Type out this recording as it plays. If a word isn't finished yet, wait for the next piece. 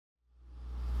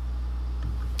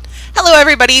Hello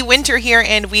everybody, Wyntr here,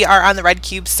 and we are on the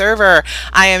RedCubed server.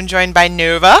 I am joined by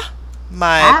Nova,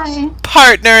 my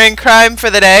partner in crime for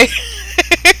the day.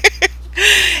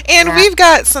 And we've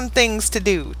got some things to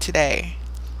do today.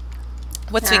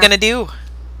 What's we gonna do?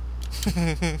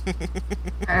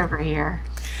 Over here.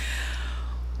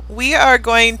 We are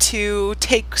going to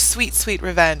take sweet, sweet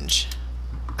revenge.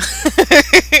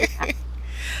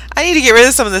 I need to get rid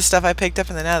of some of this stuff I picked up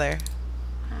in the nether.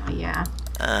 Oh, yeah.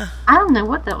 I don't know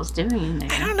what that was doing in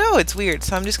there. I don't know. It's weird.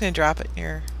 So I'm just going to drop it in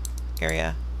your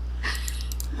area.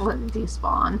 What did you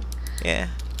spawn? Yeah.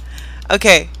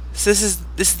 Okay. So this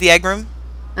is the egg room?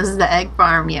 This is the egg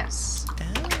farm, yes.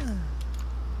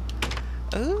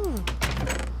 Oh. Ooh.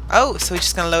 Oh, so we're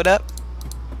just going to load up?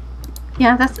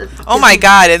 Yeah, that's it. Oh my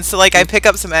god. And so like I pick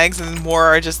up some eggs and more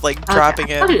are just like dropping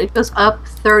in. It goes up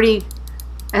 30.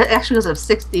 It actually goes up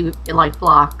 60 like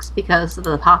blocks because of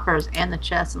the hoppers and the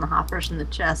chests and the hoppers and the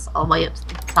chests all the way up to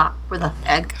the top where the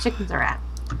egg chickens are at.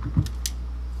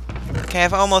 Okay,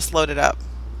 I've almost loaded up.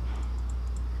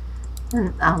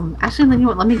 And actually, you know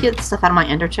what, let me get stuff out of my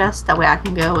ender chest. That way I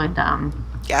can go and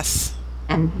yes,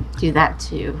 and do that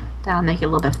too. That'll make it a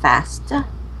little bit faster.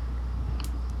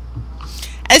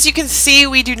 As you can see,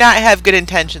 we do not have good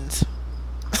intentions.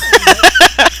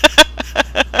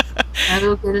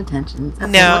 No good intentions.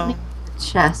 Okay, no. Let me get the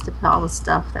chest to put all the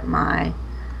stuff that in my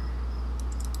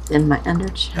ender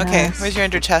chest. Okay, where's your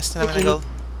ender chest? And I'm gonna go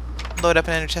load up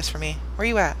an ender chest for me. Where are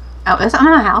you at? Oh, it's on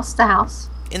my house. The house.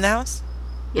 In the house?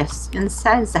 Yes,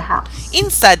 inside the house.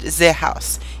 Inside the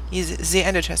house is the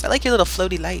ender chest. I like your little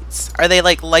floaty lights. Are they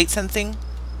like light sensing?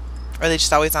 Or are they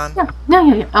just always on?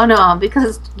 No. Oh no,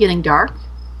 because it's getting dark.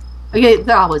 Okay,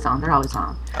 they're always on. They're always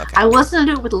on. Okay. I was gonna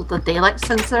do it with the daylight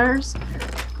sensors,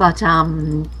 but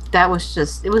that was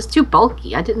just, it was too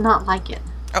bulky. I did not like it.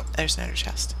 Oh, there's an ender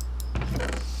chest.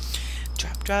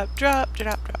 Drop, drop, drop,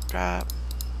 drop, drop, drop.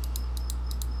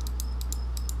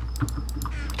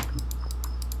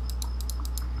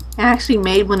 I actually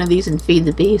made one of these in Feed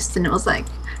the Beast, and it was like,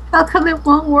 how come it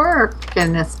won't work?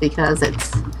 And it's because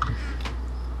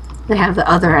they have the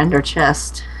other ender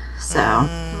chest. So,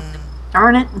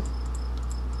 darn it.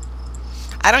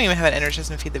 I don't even have an ender chest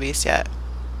in Feed the Beast yet.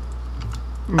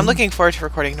 I'm looking forward to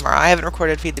recording tomorrow. I haven't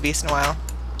recorded Feed the Beast in a while.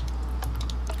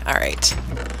 Alright.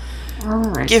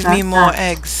 Give me more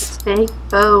eggs. Steak,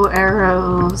 bow,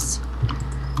 arrows.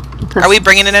 Are we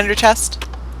bringing an ender chest?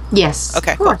 Yes.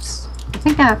 Okay, of course. Cool. I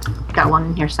think I've got one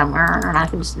in here somewhere, and I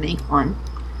can just make one.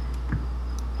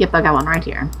 Yep, I got one right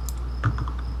here.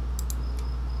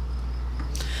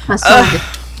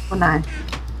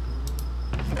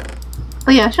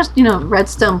 But yeah, it's just, you know,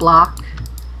 redstone block,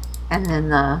 and then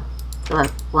the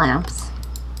lamps.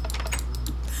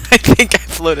 I think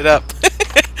I've loaded up.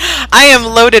 I am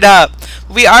loaded up.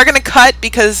 We are going to cut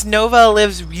because Nova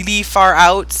lives really far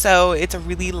out, so it's a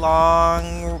really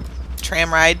long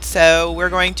tram ride, so we're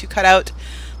going to cut out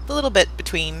the little bit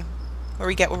between where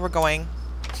we get where we're going.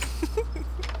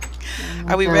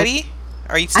 Are we ready?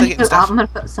 Or are you still getting stuff? I'm going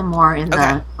to put some more in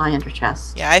my ender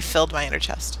chest. Yeah, I filled my ender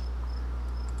chest.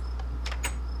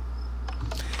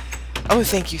 Oh,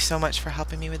 thank you so much for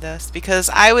helping me with this, because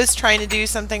I was trying to do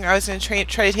something. I was going to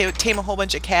try to tame a whole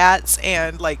bunch of cats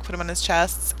and like put them on his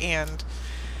chests, and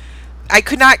I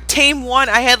could not tame one.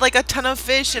 I had like a ton of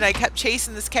fish, and I kept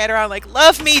chasing this cat around like,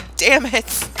 love me, damn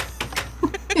it.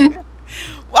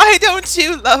 Why don't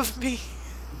you love me?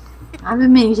 I've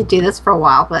been meaning to do this for a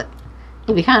while, but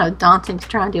it'd be kind of daunting to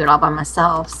try and do it all by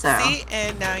myself. So see,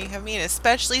 and now you have me, and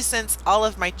especially since all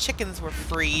of my chickens were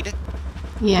freed.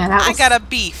 Yeah, I got a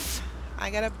beef. I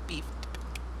got a beef.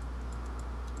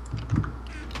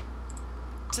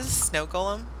 Is this a snow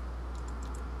golem?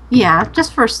 Yeah,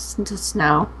 just for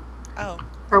snow. Oh.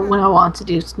 Or when I want to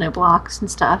do snow blocks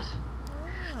and stuff.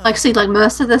 Oh. Like, see, like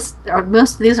most of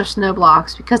these are snow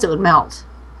blocks because it would melt.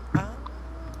 Oh.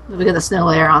 We get the snow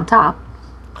layer on top.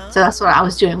 Oh. So that's what I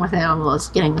was doing with him, was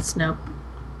getting the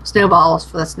snowballs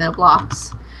for the snow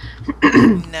blocks.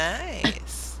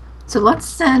 Nice. So let's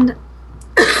send.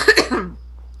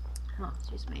 Oh,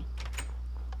 excuse me.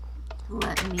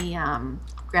 Let me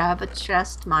grab a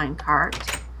chest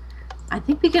minecart. I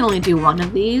think we can only do one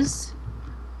of these,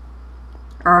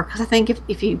 or because I think if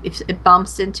it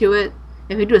bumps into it,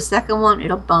 if we do a second one,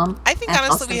 it'll bump. I think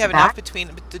honestly we have enough between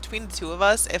the two of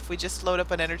us. If we just load up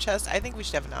an ender chest, I think we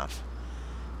should have enough.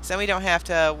 So then we don't have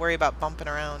to worry about bumping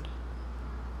around.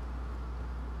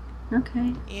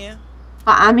 Okay. Yeah.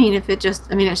 Well, I mean, if it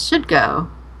just, it should go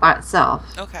by itself.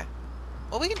 Okay.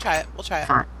 Well, we can try it. We'll try it.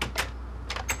 Fine.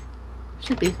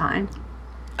 Should be fine.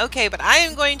 Okay, but I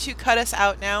am going to cut us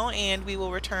out now, and we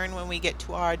will return when we get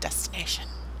to our destination.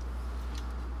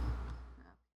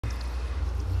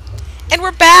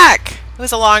 And we're back! It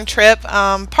was a long trip.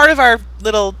 Part of our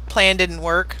little plan didn't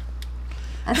work.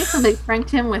 I think somebody pranked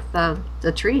him with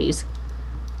the trees.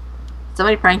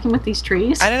 Somebody pranked him with these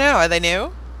trees? I don't know. Are they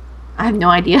new? I have no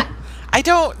idea. I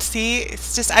don't see.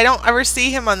 It's just I don't ever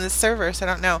see him on this server, so I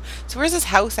don't know. So where's his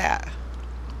house at?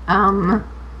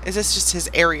 Is this just his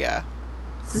area?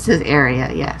 This is his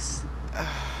area, yes.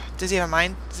 Does he have a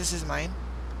mine? Is this his mine?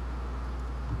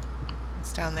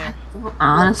 It's down there.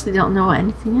 I honestly don't know what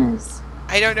anything is.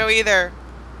 I don't know either.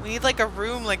 We need like a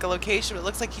room, like a location. But it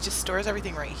looks like he just stores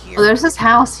everything right here. Well, there's this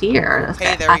house here.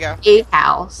 Okay, there we go. A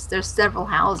house. There's several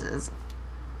houses.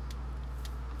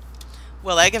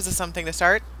 Well, that gives us something to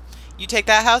start. You take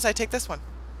that house, I take this one.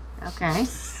 Okay.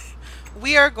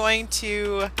 We are going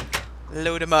to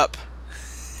load him up.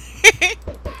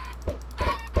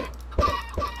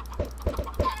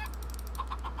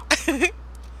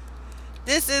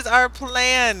 This is our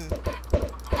plan.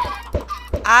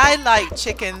 I like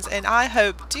chickens, and I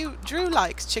hope Drew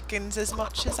likes chickens as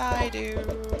much as I do.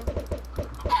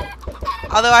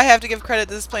 Although I have to give credit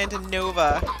to this plan to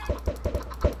Nova.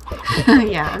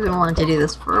 Yeah, I've been wanting to do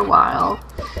this for a while.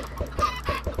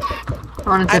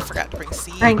 I forgot to bring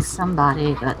seeds. Prank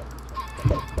somebody, but...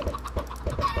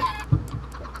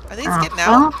 Are these getting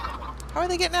out? How are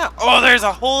they getting out? Oh, there's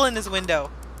a hole in his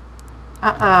window.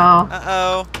 Uh-oh.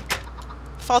 Uh-oh.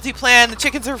 Faulty plan. The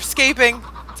chickens are escaping.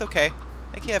 It's okay.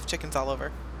 I can't have chickens all over.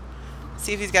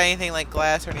 See if he's got anything like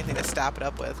glass or anything to stop it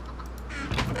up with.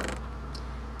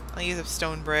 I'll use a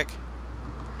stone brick.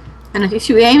 And if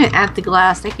you aim it at the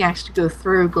glass, they can actually go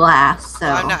through glass, so...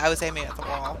 Well, I'm not. I was aiming at the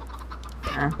wall.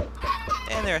 Yeah.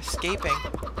 And they're escaping.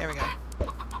 There we go.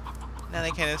 Now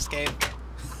they can't escape.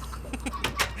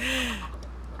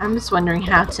 I'm just wondering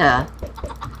how to...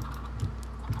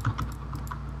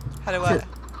 How do what?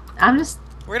 I'm just...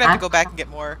 We're gonna have to go back and get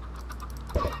more.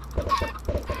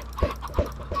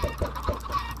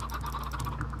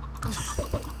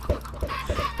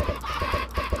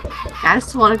 I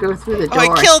just want to go through the door.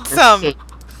 Oh, I killed some!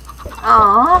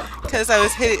 Aww. Because I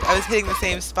was hitting the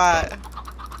same spot.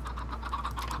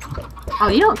 Oh,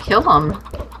 you don't kill them.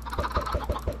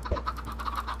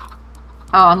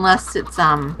 Oh, unless it's,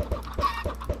 Okay,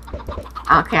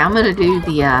 I'm gonna do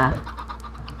the,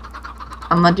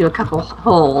 I'm gonna do a couple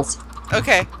holes.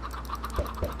 Okay.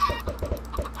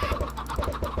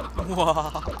 Whoa.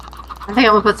 I think I'm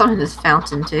gonna put something in this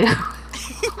fountain, too.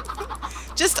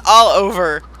 Just all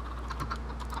over.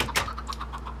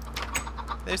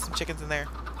 There's some chickens in there.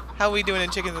 How are we doing in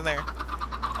chickens in there?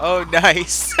 Oh,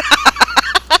 nice.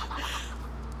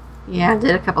 Yeah, I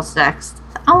did a couple stacks.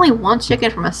 Only one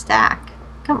chicken from a stack.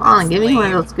 Come on, give me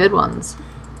one of those good ones.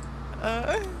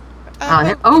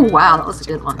 Oh, wow, that was a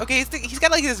good one. Okay, he's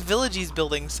got like this village he's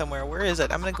building somewhere. Where is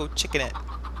it? I'm gonna go chicken it.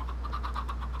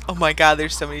 Oh my god,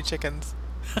 there's so many chickens.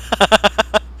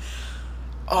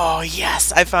 Oh,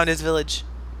 yes, I found his village.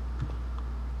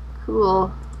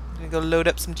 Cool. I'm gonna go load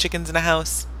up some chickens in a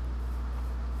house.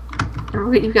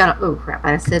 You've got a... Oh, crap,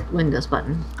 I said Windows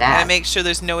button. Gotta make sure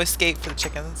there's no escape for the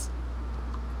chickens.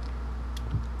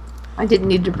 I didn't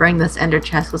need to bring this ender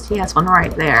chest because he has one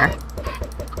right there.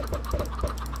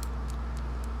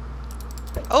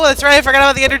 Oh, that's right. I forgot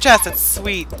about the ender chest. It's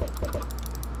sweet.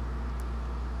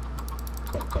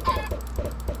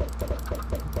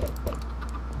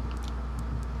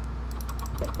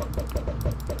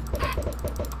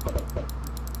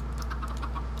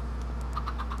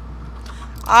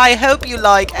 I hope you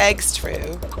like eggs,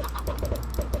 Drew.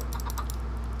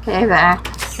 Okay, back.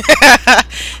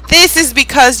 This is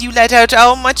because you let out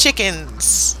all my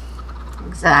chickens.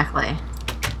 Exactly.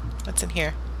 What's in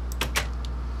here?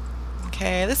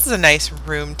 Okay, this is a nice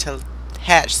room to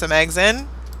hatch some eggs in.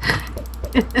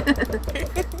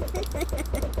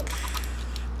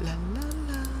 La, la,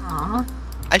 la.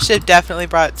 I should have definitely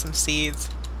brought some seeds.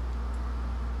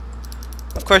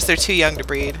 Of course, they're too young to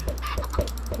breed.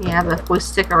 Yeah, but if we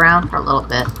stick around for a little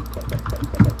bit.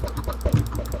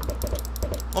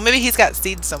 Well, maybe he's got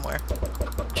seeds somewhere.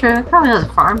 True, he probably has a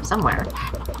farm somewhere.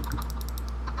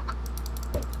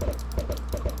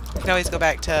 You can always go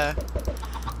back to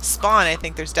spawn. I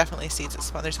think there's definitely seeds at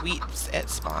spawn. There's wheat at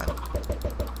spawn.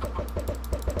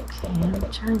 Okay, I'm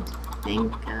trying to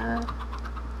think of...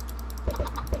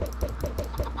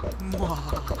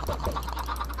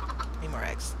 Need more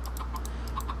eggs.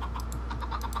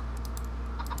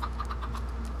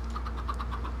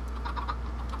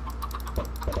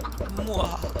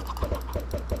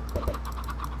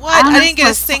 What? I didn't get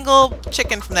a single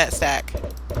chicken from that stack.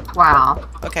 Wow.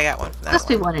 Okay, I got one from that. Must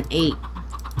be 1 in 8.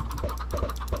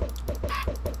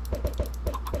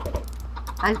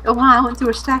 Oh wow, I went through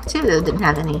a stack too that didn't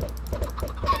have any.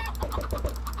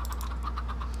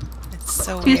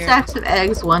 So 2 weird. stacks of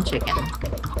eggs, 1 chicken.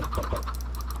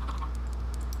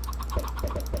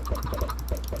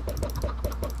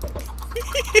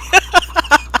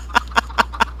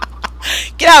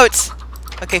 Get out!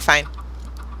 Okay, fine.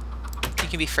 You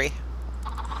can be free.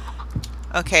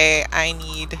 Okay, I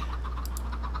need...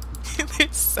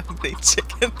 There's so many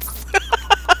chickens.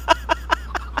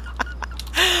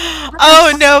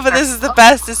 Oh no, but this is the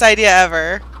bestest idea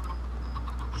ever.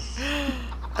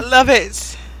 I love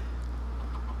it.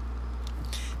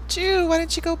 Drew, why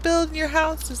don't you go build your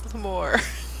houses more?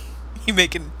 You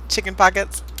making chicken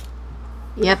pockets?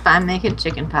 Yep, I'm making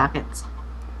chicken pockets.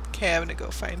 Okay, I'm gonna go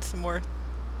find some more.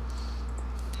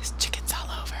 There's chickens all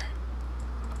over.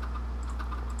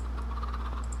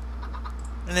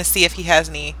 I'm gonna see if he has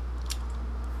any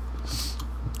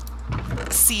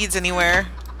seeds anywhere.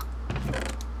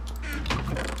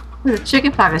 With the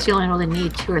chicken pockets, you only really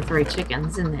need 2 or 3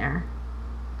 chickens in there.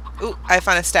 Ooh, I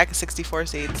found a stack of 64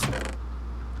 seeds.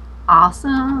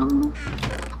 Awesome.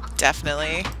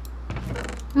 Definitely.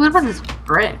 What about this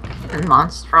brick and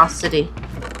monstrosity?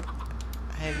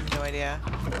 I have no idea.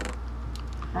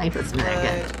 I put some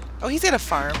egg in. Oh, he's at a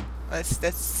farm.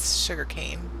 That's sugar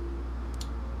cane.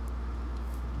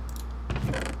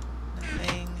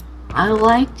 Nothing. I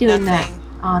like doing Nothing.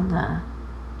 that on the...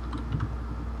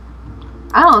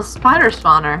 Oh, spider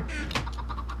spawner.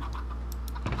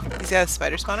 He's got a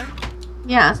spider spawner?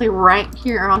 Yeah, it's like right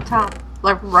here on top.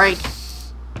 Like right.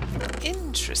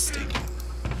 Interesting.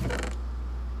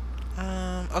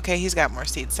 Okay, he's got more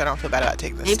seeds, so I don't feel bad about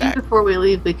taking this Maybe stack. before we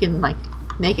leave, we can like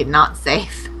make it not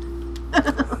safe.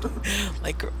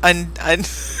 Like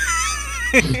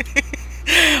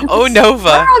Oh, Nova!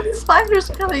 Where are the spiders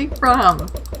coming from?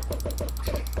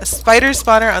 A spider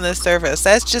spawner on the surface.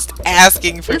 That's just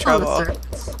asking for It's on the trouble.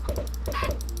 surface.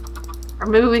 Or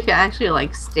maybe we can actually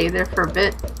like stay there for a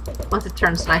bit. Once it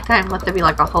turns nighttime, let there be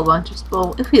like a whole bunch of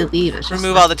people. If we leave, it's just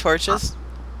Remove like, all the torches.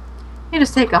 You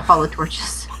just take off all the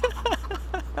torches.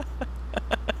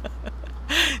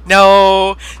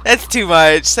 No, that's too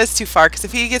much. That's too far. Because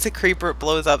if he gets a creeper, it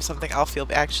blows up something, I'll feel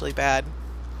actually bad.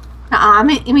 I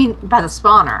mean by the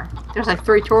spawner. There's like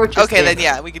 3 torches. Okay, there. then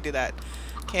yeah, we could do that.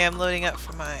 Okay, I'm loading up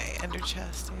for my ender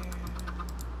chest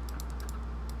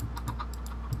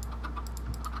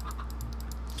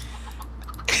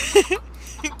here.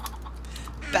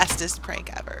 Bestest prank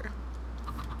ever.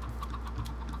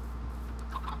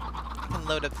 I can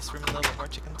load up this room and a little bit more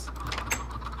chickens.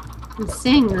 I'm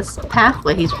seeing this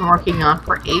pathway he's been working on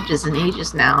for ages and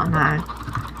ages now, and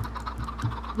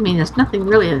I mean, there's nothing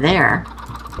really there.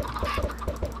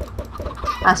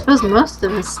 I suppose most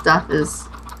of his stuff is...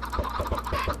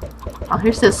 Oh,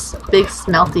 here's this big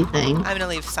smelty thing. I'm gonna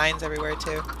leave signs everywhere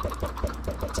too.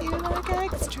 Do you like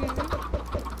eggs, Drew?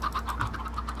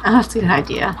 Oh, that's a good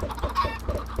idea.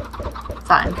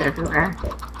 Signs everywhere.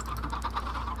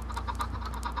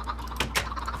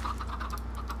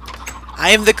 I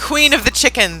am the queen of the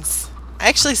chickens. I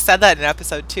actually said that in an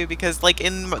episode too, because like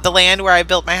in the land where I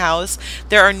built my house,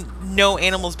 there are no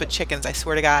animals but chickens. I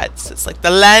swear to God, so it's like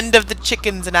the land of the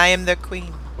chickens, and I am their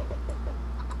queen.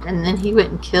 And then he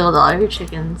went and killed all your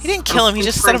chickens. He didn't kill him. He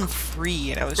just set them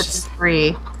free, and I was just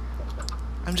free.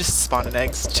 I'm just spawning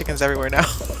eggs, chickens everywhere now.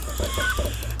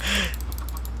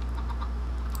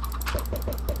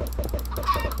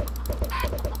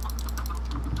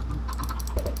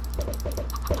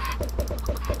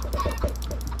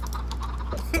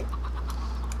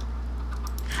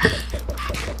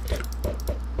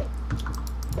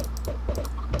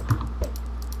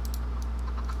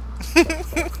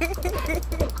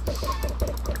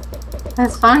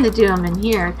 It's fun to do them in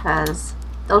here because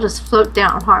they'll just float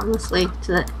down harmlessly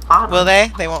to the bottom. Will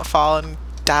they? They won't fall and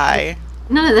die.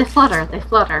 No, they flutter. They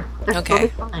flutter. They're Okay.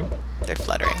 totally fine. They're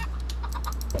fluttering.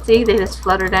 See, they just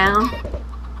flutter down.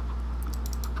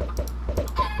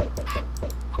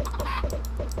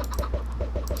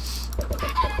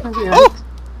 Oh!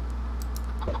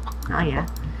 Oh yeah.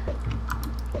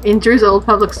 In Drew's old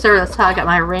public server, that's how I got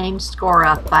my range score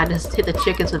up. I just hit the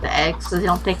chickens with the eggs so they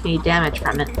don't take any damage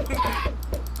from it.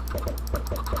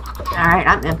 Alright,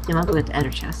 I'm empty. I'll go get the ender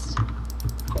chest.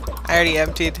 I already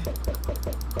emptied.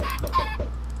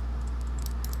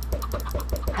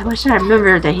 I wish I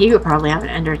remembered that he would probably have an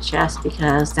ender chest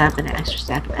because that'd been an extra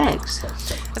stack of eggs.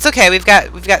 It's okay. We've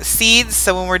got seeds,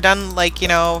 so when we're done, like, you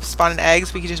know, spawning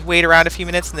eggs, we can just wait around a few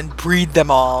minutes and then breed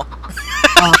them all.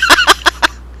 Oh.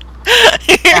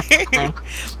 Definitely.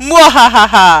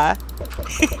 Mwahaha!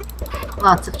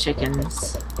 Lots of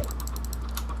chickens.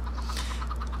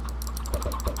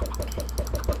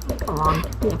 Come on,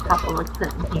 give me a couple to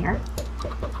put in here.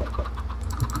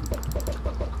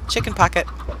 Chicken pocket.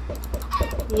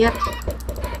 Yep.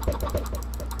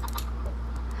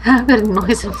 I'm gonna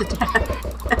noise him to death.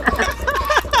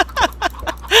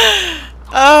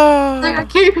 Oh. Like, I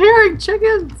keep hearing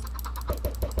chickens.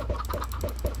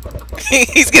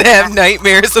 He's gonna have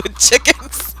nightmares with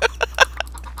chickens.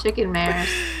 Chicken mares.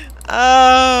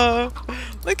 Oh,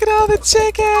 look at all the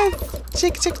chickens!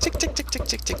 Chick, chick, chick, chick, chick, chick,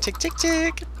 chick, chick, chick, chick,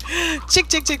 chick. Chick,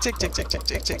 chick, chick, chick, chick, chick, chick,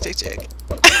 chick, chick, chick, chick.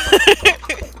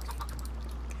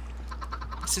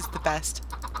 This is the best.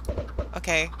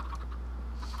 Okay.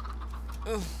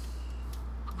 Ooh.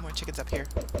 More chickens up here.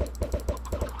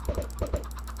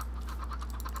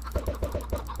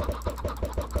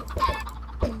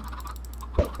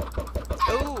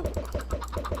 Oh.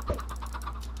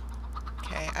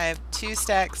 Okay, I have 2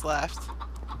 stacks left.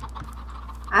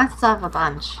 I still have a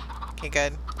bunch. Okay,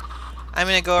 good. I'm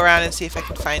gonna go around and see if I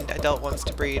can find adult ones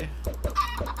to breed.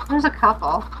 There's a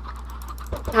couple.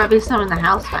 There might be some in the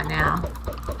house by now.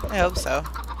 I hope so.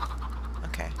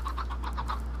 Okay.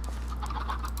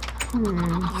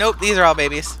 Nope, these are all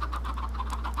babies.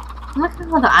 Look at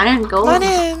all the iron gold. Come on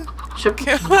in! Should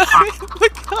Come on in!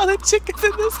 Look at all the chickens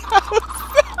in this house!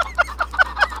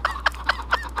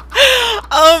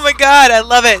 Oh my god, I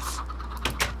love it!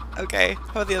 Okay,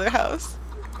 how about the other house?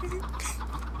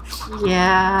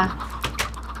 Yeah.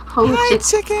 Oh, Hi,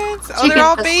 chickens! Oh, they're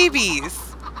all babies!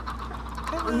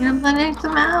 You're letting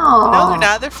them out. No, they're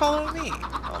not. They're following me.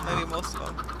 Well, maybe most of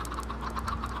them.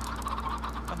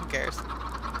 Oh, who cares?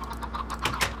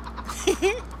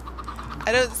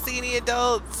 I don't see any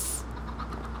adults.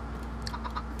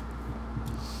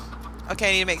 Okay,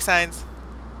 I need to make signs.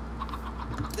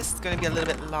 This is going to be a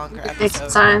little bit longer Make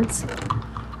episode. signs.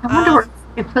 I wonder where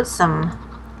we can put some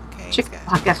chicken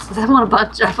pockets. I want a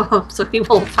bunch of them so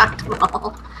people will find them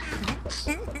all.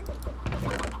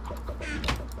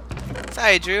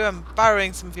 Sorry, Drew. I'm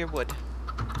borrowing some of your wood.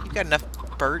 You've got enough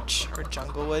birch or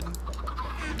jungle wood.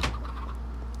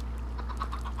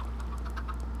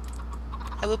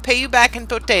 I will pay you back in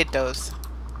potatoes.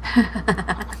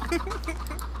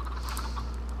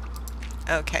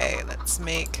 Okay, let's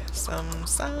make some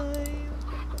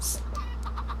signs.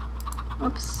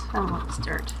 Oops, I don't want this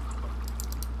dirt.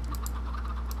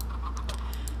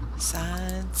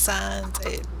 Signs, signs.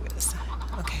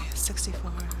 Okay,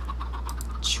 64.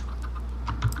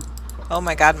 Oh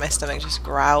my god, my stomach just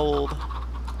growled.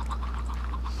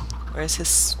 Where's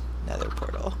his nether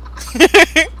portal?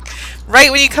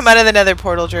 Right when you come out of the nether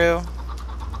portal, Drew.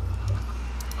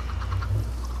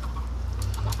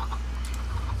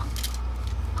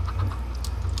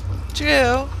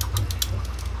 Drew,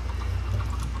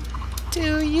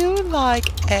 do you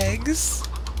like eggs?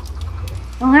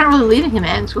 Well, we're not really leaving him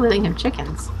eggs, we're leaving him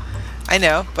chickens. I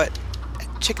know, but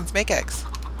chickens make eggs.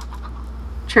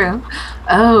 True.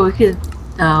 Oh, we could...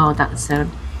 Oh, that was so...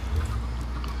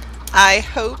 I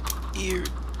hope you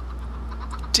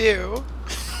do.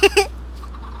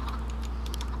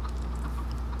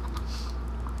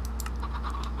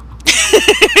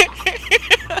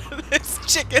 There's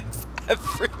chickens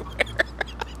everywhere.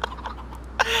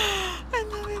 I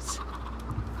love it.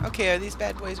 Okay, are these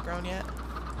bad boys grown yet?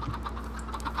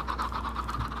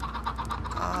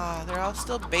 Ah, they're all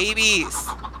still babies.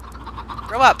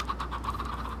 Grow up.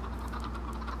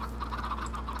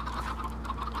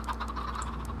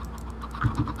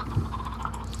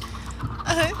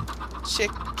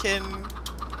 Chicken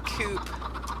coop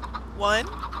 1.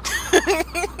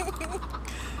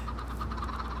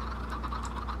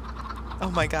 Oh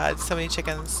my god, so many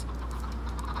chickens.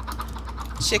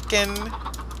 Chicken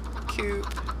coop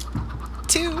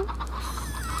 2.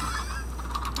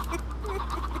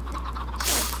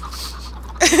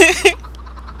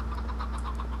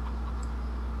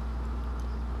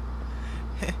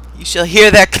 You shall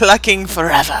hear their clucking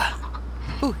forever.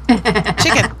 Ooh,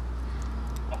 chicken.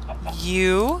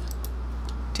 You?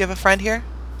 Do you have a friend here?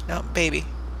 No, baby.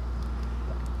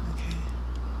 Okay.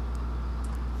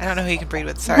 I don't know who you can breed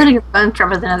with. Sorry. I'm gonna get Wyntr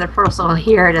with another portal so we'll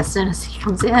hear it as soon as he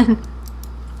comes in.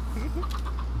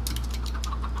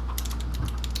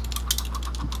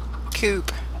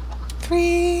 Coop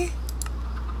 3.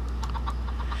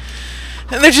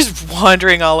 And they're just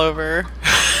wandering all over.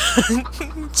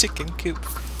 Chicken coop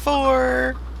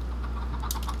 4.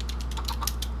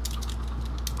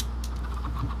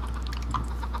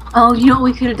 Oh, you know what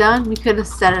we could have done? We could have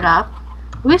set it up.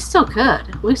 We still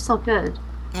could. We still could.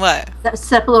 What?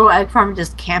 Set up a little egg farm and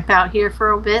just camp out here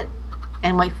for a bit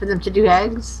and wait for them to do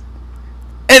eggs.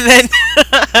 And then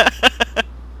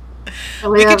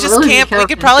we could just really camp. We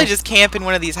could probably just camp in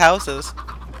one of these houses.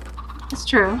 That's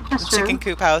true. That's true. Chicken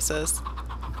coop houses.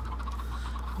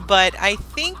 But I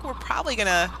think we're probably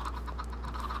gonna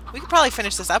We could probably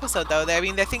finish this episode, though. I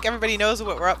mean, I think everybody knows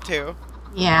what we're up to.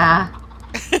 Yeah.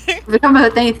 If we come up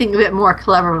with anything a bit more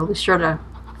clever, we'll be sure to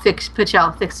fix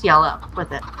y'all up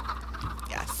with it.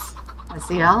 Yes. I'll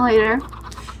see y'all later.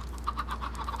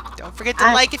 Don't forget to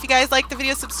like if you guys like the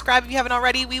video, subscribe if you haven't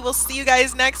already. We will see you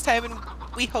guys next time, and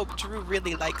we hope Drew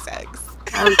really likes eggs.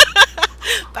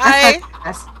 Bye.